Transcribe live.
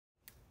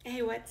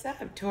Hey, what's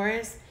up,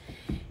 Taurus?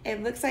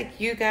 It looks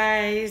like you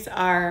guys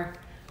are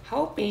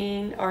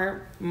hoping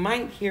or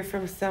might hear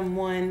from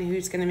someone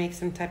who's going to make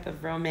some type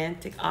of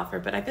romantic offer,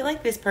 but I feel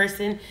like this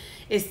person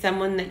is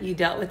someone that you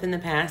dealt with in the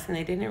past and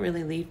they didn't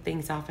really leave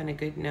things off on a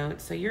good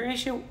note. So your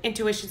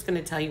intuition is going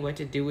to tell you what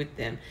to do with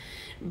them.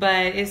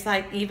 But it's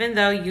like, even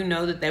though you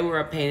know that they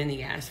were a pain in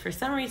the ass, for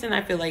some reason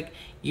I feel like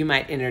you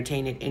might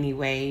entertain it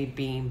anyway,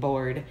 being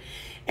bored.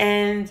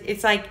 And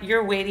it's like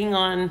you're waiting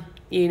on,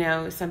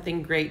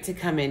 something great to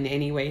come in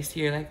anyway. So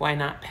you're like, why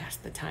not pass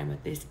the time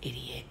with this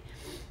idiot?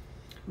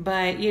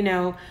 But,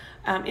 in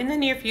the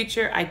near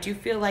future, I do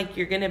feel like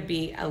you're going to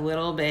be a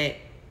little bit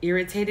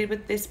irritated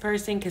with this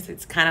person because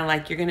it's kind of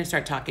like you're going to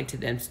start talking to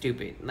them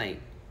stupid, like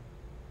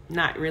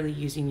not really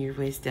using your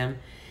wisdom.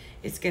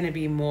 It's going to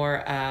be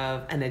more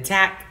of an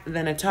attack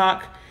than a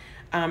talk.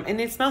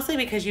 And it's mostly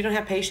because you don't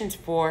have patience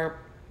for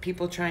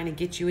people trying to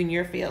get you in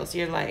your fields.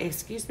 You're like,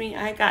 excuse me,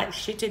 I got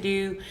shit to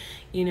do,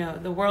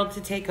 the world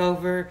to take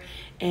over.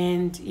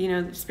 And,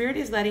 the spirit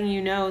is letting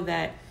you know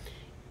that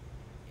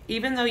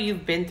even though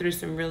you've been through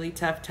some really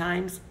tough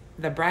times,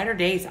 the brighter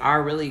days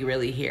are really,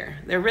 really here.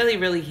 They're really,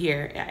 really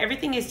here.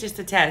 Everything is just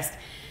a test.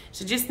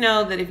 So just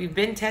know that if you've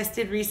been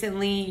tested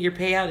recently, your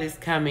payout is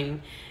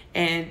coming.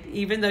 And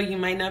even though you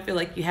might not feel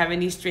like you have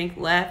any strength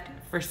left,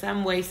 for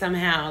some way,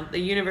 somehow, the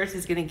universe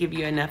is going to give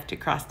you enough to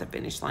cross the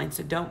finish line.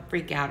 So don't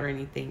freak out or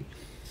anything.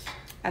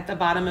 At the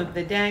bottom of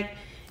the deck,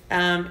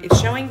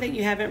 it's showing that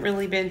you haven't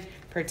really been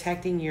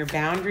protecting your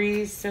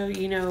boundaries. So,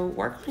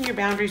 work on your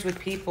boundaries with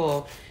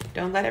people.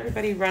 Don't let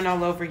everybody run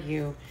all over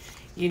you.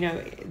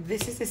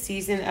 This is a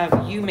season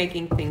of you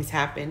making things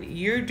happen.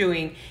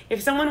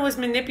 If someone was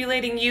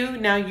manipulating you,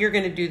 now you're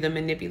going to do the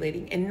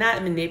manipulating, and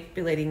not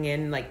manipulating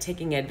and like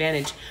taking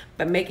advantage,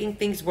 but making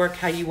things work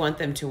how you want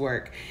them to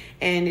work.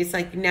 And it's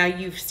like now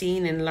you've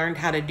seen and learned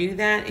how to do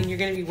that, and you're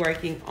going to be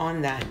working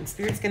on that. And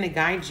Spirit's going to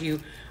guide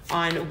you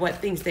on what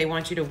things they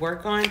want you to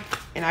work on.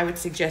 And I would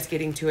suggest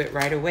getting to it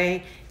right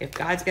away. If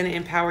God's going to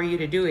empower you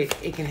to do it,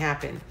 it can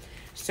happen.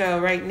 So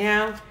right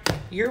now,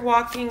 you're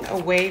walking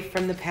away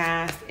from the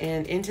past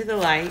and into the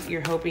light.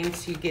 You're hoping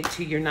to get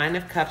to your 9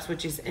 of Cups,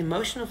 which is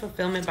emotional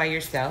fulfillment by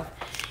yourself.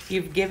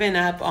 You've given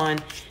up on,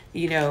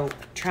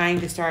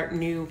 trying to start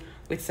new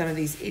with some of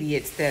these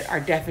idiots that are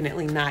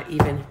definitely not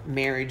even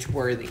marriage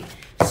worthy.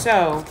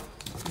 So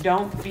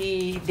don't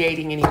be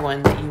dating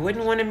anyone that you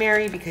wouldn't want to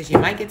marry because you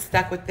might get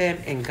stuck with them.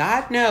 And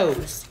God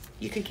knows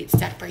you could get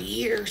stuck for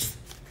years.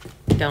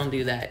 Don't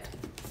do that.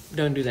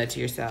 Don't do that to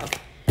yourself.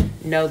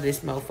 Know this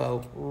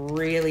mofo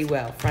really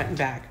well, front and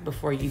back,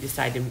 before you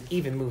decide to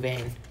even move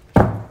in.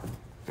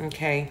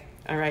 Okay?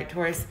 All right,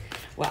 Taurus.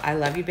 Well, I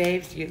love you,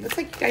 babes. It looks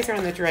like you guys are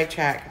on the right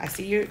track. I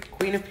see your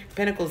Queen of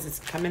Pentacles is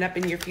coming up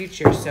in your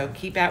future, so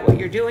keep at what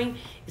you're doing.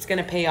 It's going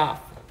to pay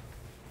off.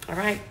 All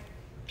right?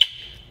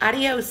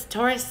 Adios,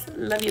 Taurus.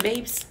 Love you,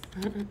 babes.